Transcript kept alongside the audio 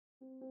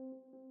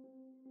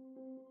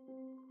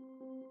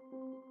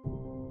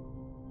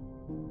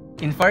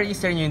In Far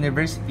Eastern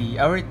University,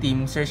 our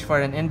team searched for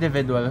an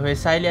individual who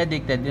is highly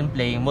addicted in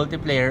playing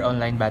multiplayer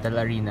online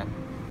battle arena.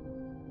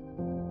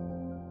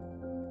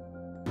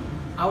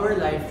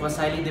 Our life was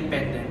highly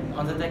dependent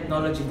on the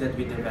technology that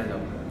we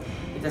developed.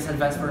 It has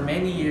advanced for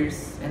many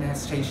years and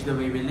has changed the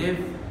way we live,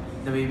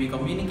 the way we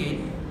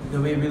communicate, the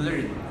way we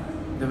learn,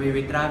 the way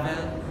we travel,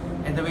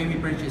 and the way we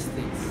purchase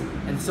things.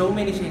 And so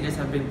many changes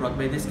have been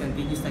brought by this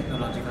continuous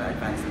technological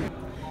advancement.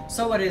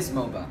 So what is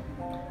MOBA?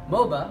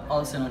 MOBA,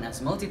 also known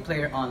as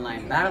Multiplayer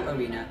Online Battle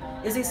Arena,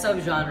 is a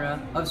subgenre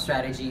of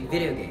strategy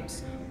video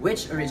games,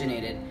 which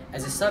originated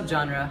as a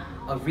subgenre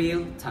of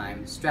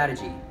real-time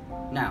strategy.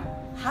 Now,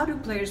 how do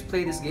players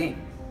play this game?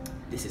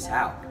 This is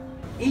how.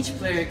 Each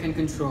player can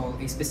control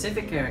a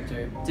specific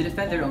character to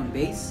defend their own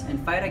base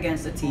and fight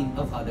against a team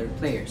of other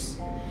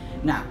players.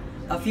 Now,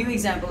 a few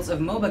examples of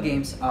MOBA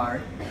games are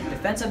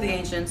Defense of the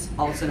Ancients,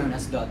 also known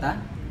as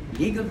Dota,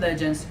 League of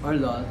Legends or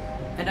LoL,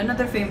 and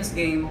another famous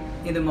game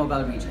in the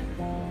mobile region,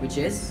 which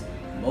is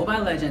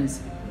Mobile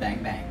Legends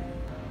Bang Bang.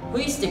 Who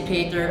is the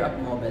creator of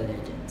Mobile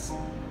Legends?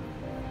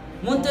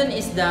 Moonton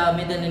is the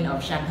middle name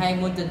of Shanghai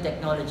Moonton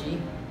Technology,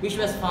 which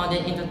was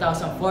founded in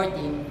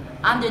 2014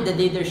 under the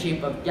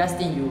leadership of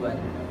Justin Yuan,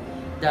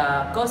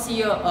 the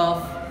co-CEO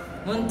of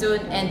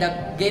Moonton and the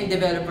game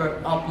developer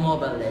of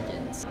Mobile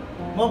Legends.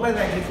 Mobile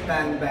Legends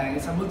Bang Bang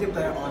is a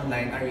multiplayer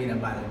online arena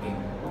battle game,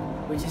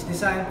 which is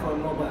designed for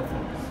mobile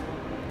phones.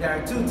 There are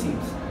two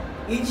teams.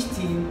 Each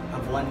team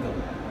have one goal: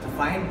 to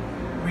find,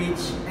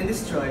 reach, and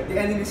destroy the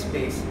enemy's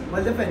base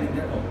while defending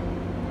their own.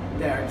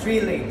 There are three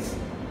lanes: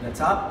 the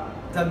top,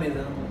 the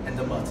middle, and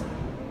the bottom.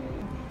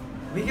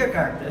 Weaker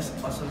characters,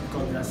 also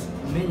called as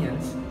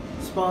minions,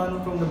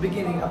 spawn from the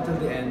beginning up to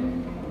the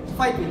end to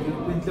fight with you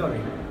with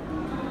glory.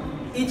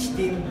 Each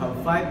team have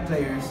 5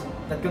 players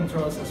that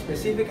controls a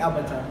specific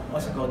avatar,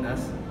 also called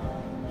as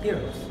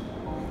heroes.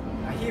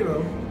 A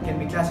hero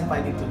can be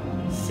classified into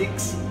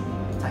 6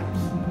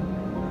 types: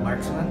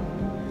 marksman,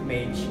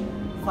 mage,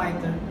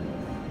 fighter,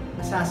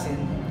 assassin,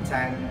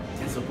 tank,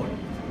 and support.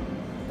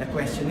 The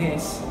question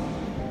is,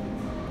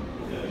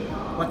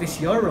 what is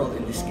your role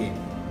in this game?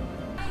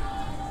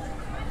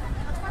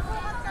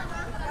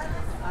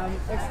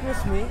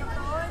 Excuse me,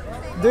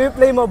 do you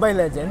play Mobile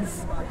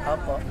Legends?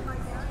 Opo.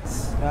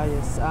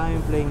 Yes,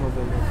 I'm playing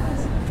Mobile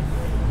Legends.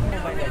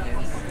 Mobile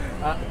Legends?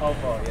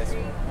 Opo, yes.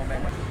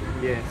 Mobile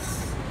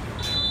Yes.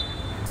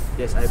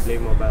 Yes, I play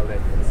Mobile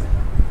Legends.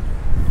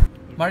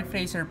 Mark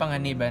Fraser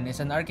Panganiban is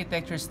an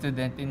architecture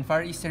student in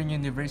Far Eastern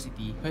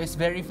University who is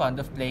very fond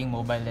of playing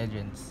Mobile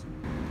Legends.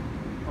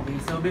 Okay,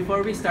 so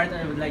before we start,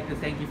 I would like to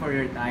thank you for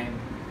your time.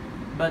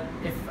 But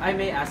if I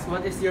may ask,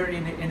 what is your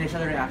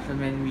initial reaction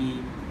when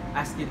we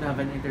asked you to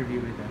have an interview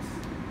with us?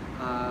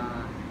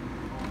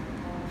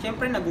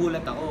 Siyempre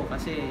nagulat ako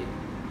kasi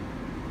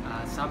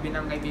sabi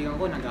ng kaibigan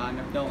ko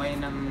naghahanap daw kayo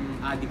ng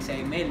addict sa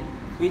ML,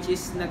 which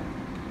is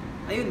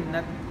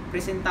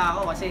nagpresenta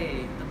ako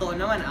kasi totoo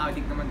naman,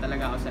 addict naman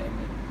talaga ako sa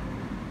ML.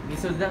 Okay,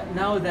 so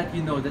now that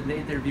you know that the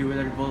interview will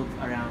revolve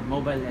around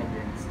Mobile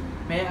Legends,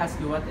 may I ask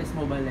you, what is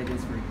Mobile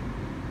Legends for you?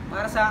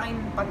 Para sa akin,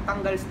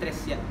 pantanggal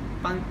stress siya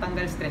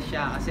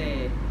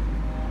kasi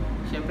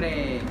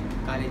siyempre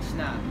college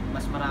na,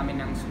 mas marami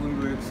ng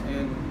schoolworks,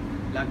 ayun,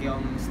 lagi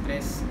akong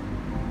stress.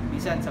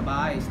 Minsan sa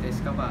bahay, stress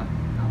ka pa.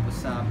 Tapos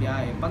sa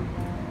biyahe, pag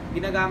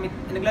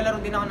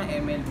naglalaro din ako ng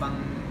ML pang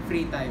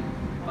free time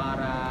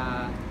para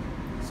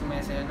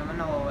sumasaya naman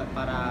ako,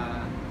 para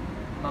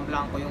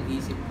mablanko yung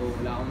isip ko.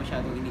 Wala akong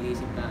masyadong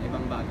iniisip na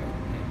ibang bagay.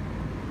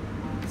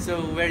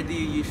 So, where do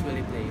you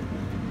usually play?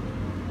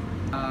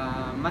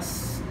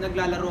 Mas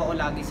naglalaro ako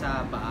lagi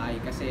sa bahay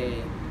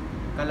kasi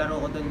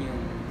kalaro ko doon yung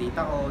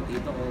tita ko,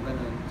 tito ko,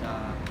 ganun.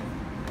 Tsaka,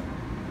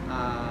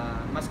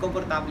 mas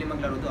komportable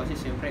maglaro doon kasi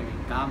siyempre may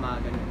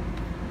kama, ganun.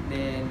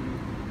 Then,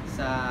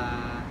 sa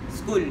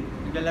school,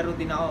 naglalaro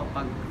din ako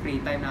pag free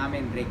time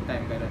namin, break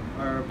time, ganun.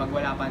 Or pag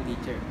wala pa ang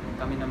teacher,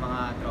 kami ng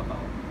mga tropa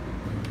ko.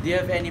 Do you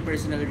have any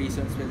personal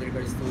reasons with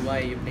regards to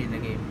why you play the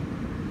game?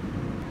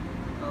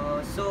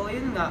 So,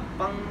 yun nga,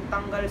 pang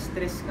tanggal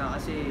stress nga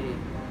kasi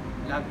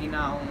lagi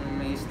na akong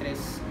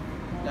na-stress,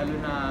 lalo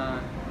na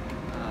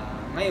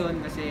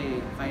ngayon kasi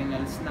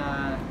finals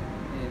na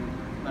and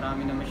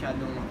marami na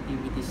masyadong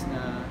activities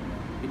na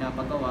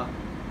pinapagawa.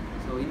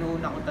 So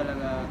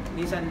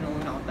minsan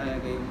inuuna ko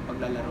talaga yung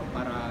paglalaro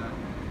para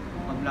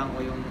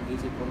mablangko yung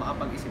isip ko,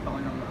 makapag-isip ako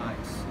ng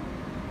maayos.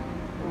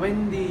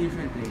 When do you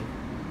usually play?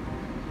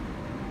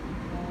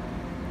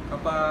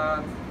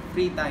 Kapag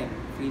free time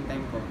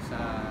ko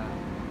sa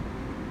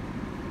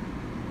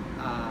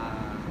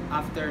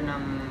after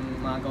ng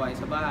mga gawain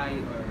sa bahay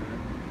or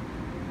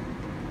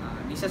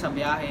isa sa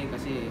biyahe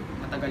kasi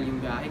matagal yung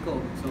biyahe ko,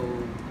 so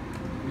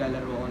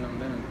naglalaro ako ng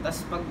ganun.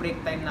 Tapos pag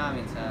break time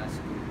namin sa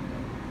school.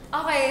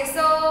 Okay,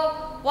 so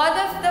one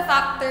of the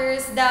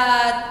factors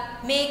that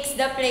makes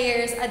the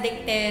players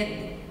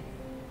addicted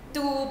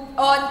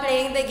on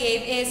playing the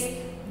game is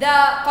the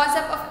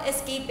concept of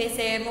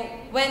escapism.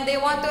 When they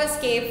want to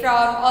escape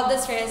from all the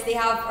stress they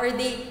have or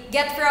they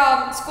get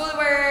from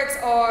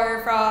schoolworks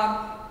or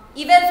from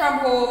even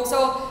from home.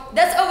 So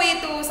that's a way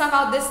to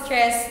somehow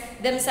distress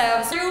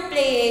themselves. Through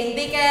playing,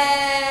 they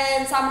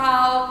can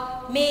somehow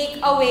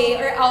make a way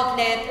or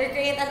outlet or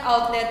create an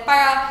outlet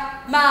para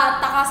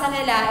matakasan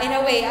nila in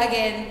a way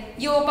again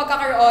yung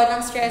pagkakaroon ng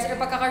stress or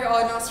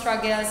pagkakaroon ng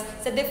struggles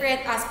sa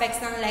different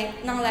aspects ng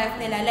life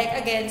nila, like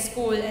again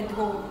school and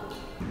home.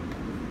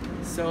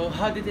 So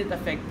how did it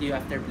affect you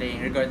after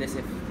playing, regardless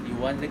if you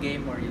won the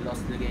game or you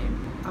lost the game?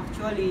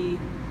 Actually,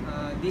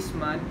 this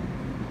month,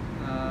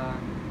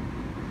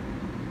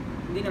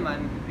 hindi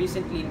naman,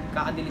 recently,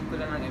 kakadelete ko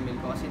lang ng email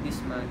ko kasi this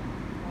month,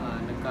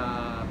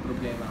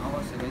 nagka-problema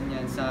ako sa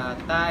ganyan, sa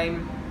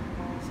time,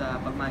 sa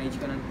pag-manage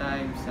ko ng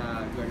time,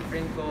 sa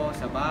girlfriend ko,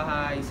 sa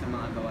bahay, sa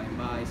mga gawain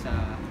bahay,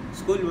 sa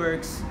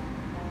schoolworks.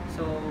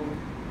 So,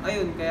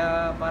 ayun,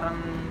 kaya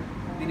parang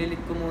dinilit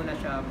ko muna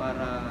siya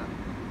para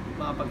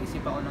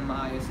makapag-isip ako ng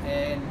maayos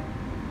and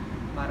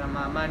para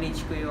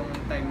ma-manage ko yung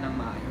time ng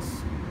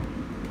maayos.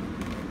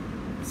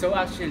 So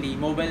actually,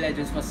 Mobile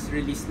Legends was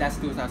released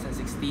last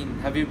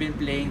 2016. Have you been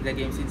playing the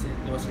game since it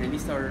was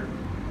released or?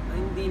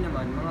 Hindi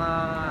naman, mga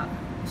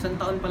isang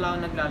taon pala ako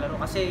naglalaro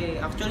kasi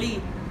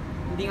actually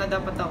hindi nga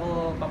dapat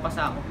ako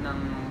papasakop ng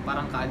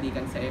parang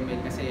kaadikan sa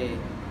ML kasi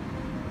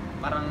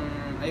parang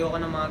ayoko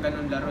ng mga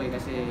ganun laro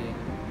kasi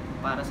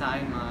para sa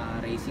akin mga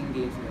racing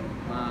games,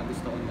 mga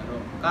gusto kong laro.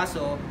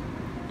 Kaso,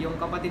 yung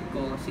kapatid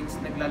ko, since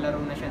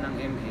naglalaro na siya ng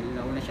ML,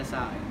 nauna siya sa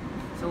akin.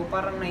 So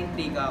parang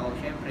na-intriga ako,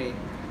 syempre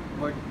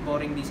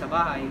boring di sa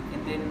bahay,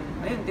 and then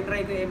ayun,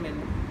 tinry ko yung ML,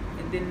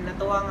 and then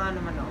natuwa nga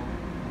naman ako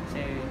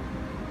kasi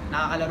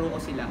nakakalaro ko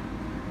sila.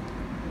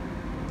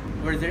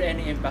 Were there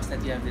any impacts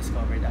that you have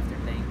discovered after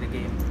playing the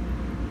game?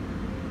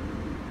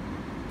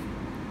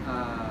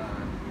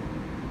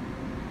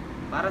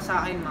 Para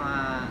sa akin, mga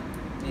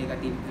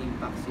negative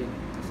impacts yun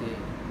kasi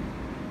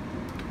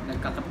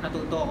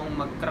natuto akong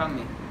mag-cram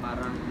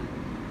parang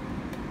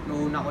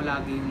nuuna ko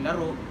lagi yung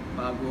laro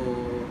bago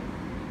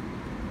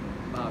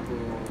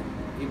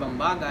ibang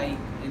bagay,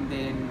 and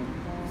then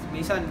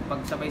minsan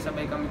pag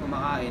sabay-sabay kami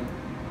kumakain,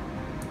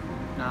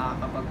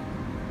 kapag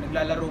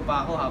naglalaro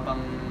pa ako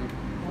habang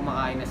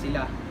kumakain na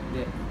sila,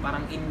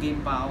 parang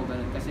in-game pa ako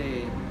ganun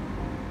kasi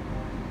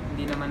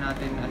hindi naman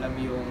natin alam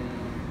yung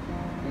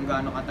kung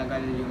gaano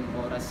katagal yung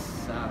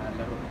oras sa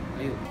laro.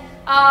 Ayun.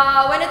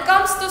 When it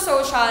comes to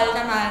social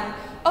naman,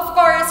 of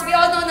course, we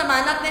all know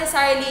naman, not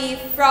necessarily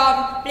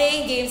from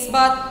playing games,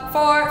 but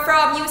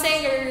from using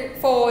your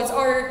phones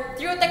or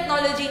through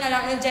technology na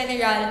lang in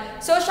general,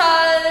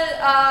 social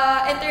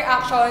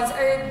interactions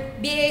are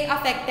being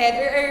affected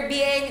or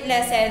being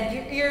lessened.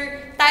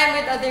 Your time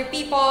with other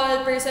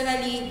people,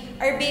 personally,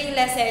 are being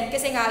lessened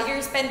kasi nga,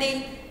 you're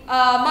spending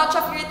much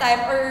of your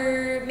time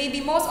or maybe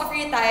most of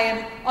your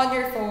time on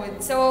your phone.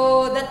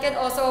 So that can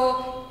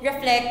also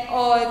reflect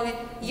on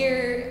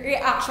your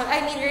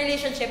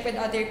relationship with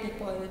other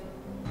people.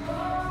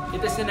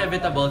 It is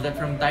inevitable that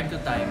from time to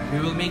time, we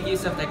will make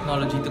use of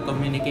technology to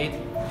communicate,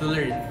 to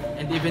learn,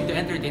 and even to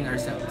entertain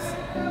ourselves.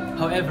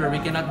 However, we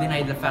cannot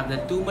deny the fact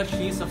that too much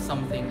use of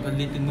something could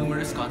lead to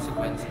numerous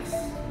consequences.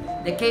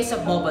 The case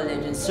of Mobile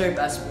Legends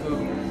serve as proof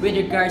with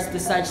regards to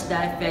such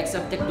that effects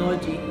of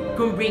technology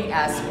can bring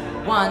us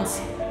once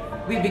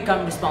we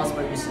become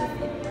responsible users of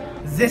it.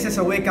 This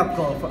is a wake-up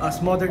call for us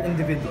modern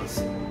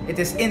individuals. It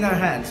is in our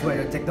hands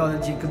whether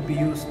technology could be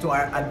used to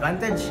our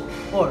advantage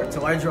or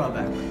to our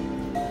drawback.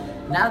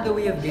 Now that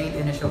we have gained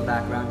initial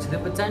background to the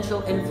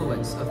potential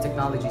influence of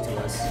technology to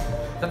us,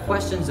 the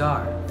questions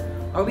are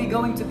we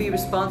going to be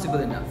responsible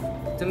enough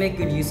to make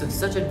good use of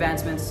such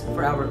advancements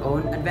for our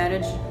own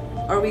advantage?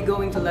 Are we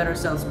going to let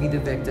ourselves be the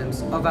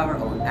victims of our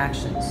own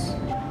actions?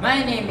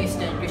 My name is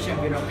Christian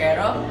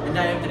Birroquero, And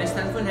I am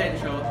Tristan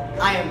Fulgencio.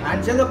 I am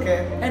Angelo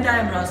Ke. And I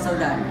am Ross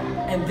Saldana,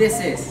 and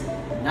this is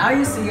Now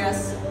You See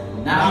Us,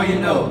 Now You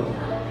Know.